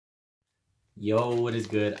Yo, what is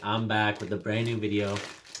good? I'm back with a brand new video.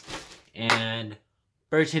 And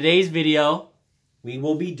for today's video, I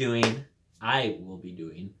will be doing,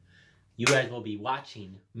 you guys will be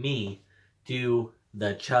watching me do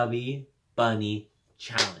the Chubby Bunny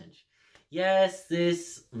Challenge. Yes,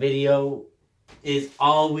 this video is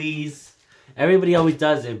everybody always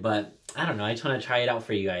does it, but I don't know, I just want to try it out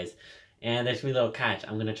for you guys. And there's gonna be a little catch.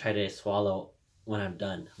 I'm gonna try to swallow when I'm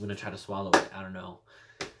done. I'm gonna try to swallow it, I don't know.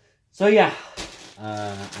 So yeah,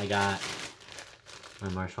 I got my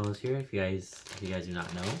marshmallows here, if you guys do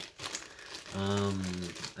not know.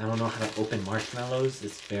 I don't know how to open marshmallows.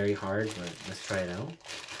 It's very hard, but let's try it out.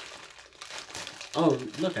 Oh,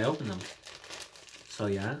 look, I opened them. So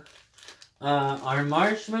yeah. Our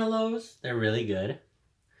marshmallows, they're really good.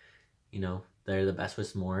 You know, they're the best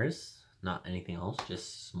with s'mores. Not anything else,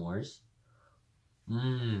 just s'mores.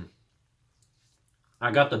 I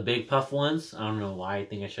got the big puff ones. I don't know why. I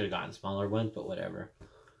think I should have gotten smaller ones, but whatever.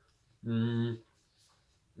 That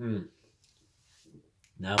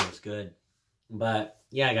was good. But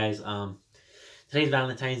yeah, guys, today's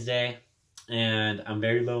Valentine's Day and I'm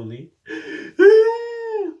very lonely.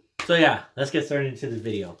 So yeah, let's get started into this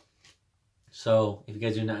video. So if you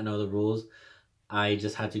guys do not know the rules, I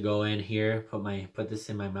just had to go in here, put this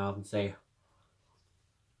in my mouth and say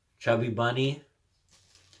Chubby Bunny.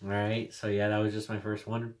 Alright, so yeah, that was just my first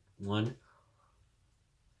one.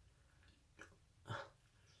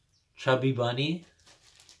 Chubby Bunny.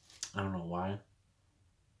 I don't know why.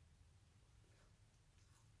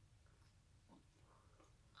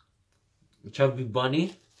 Chubby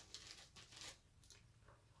Bunny.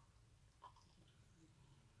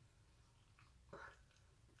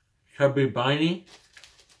 Chubby Bunny.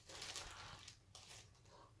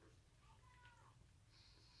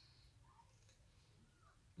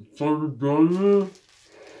 Chubby Bunny.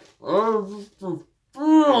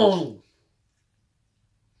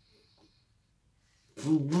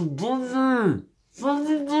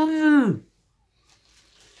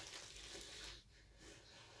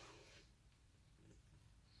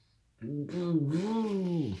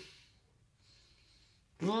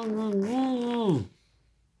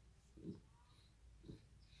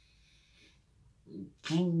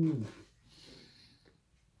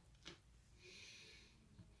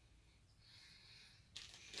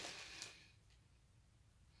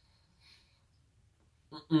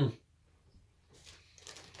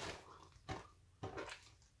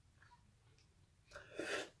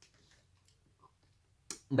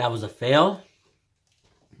 That was a fail.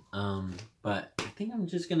 But I think I'm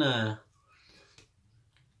just gonna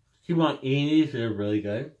keep on eating these. They're really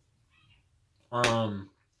good.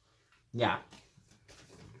 Yeah.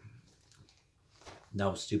 That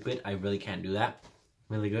was stupid. I really can't do that.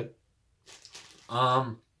 Really good.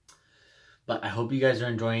 But I hope you guys are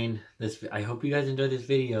enjoying this. I hope you guys enjoyed this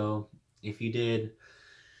video. If you did,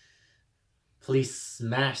 please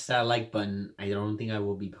smash that like button. I don't think I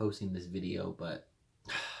will be posting this video, but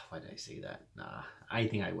why did I say that? Nah, I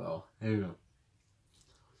think I will. I don't know.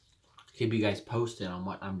 Keep you guys posted on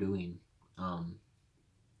what I'm doing. I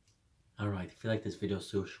don't know. I feel like this video is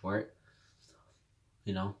so short.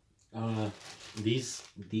 You know, these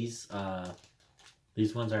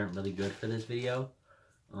ones aren't really good for this video.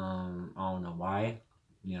 I don't know why.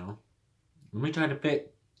 You know, let me try to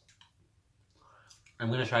fit. I'm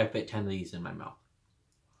gonna try to fit 10 of these in my mouth.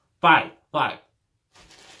 5. I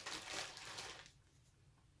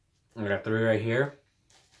got 3 right here.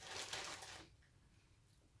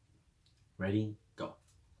 Ready? Go.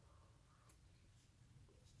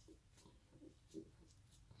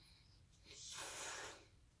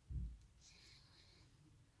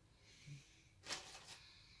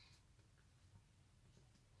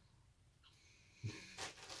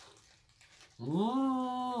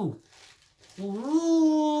 Ooh.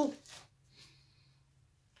 Ooh.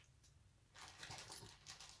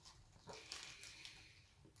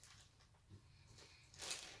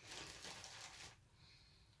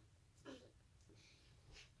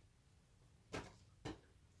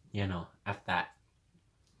 You know, F that.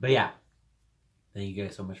 But yeah, thank you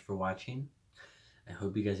guys so much for watching. I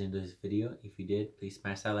hope you guys enjoyed this video. If you did, please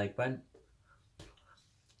smash that like button.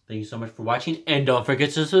 Thank you so much for watching, and don't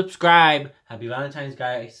forget to subscribe. Happy Valentine's,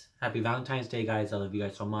 guys. Happy Valentine's Day, guys. I love you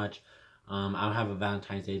guys so much. I don't have a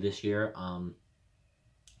Valentine's Day this year.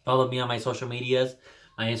 Follow me on my social medias.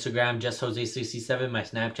 My Instagram, JustJose67. My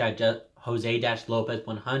Snapchat,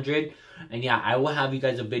 Jose-Lopez100. And yeah, I will have you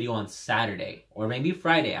guys a video on Saturday. Or maybe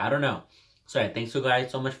Friday. I don't know. So yeah, thanks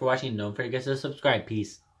guys so much for watching. Don't forget to subscribe.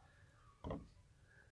 Peace.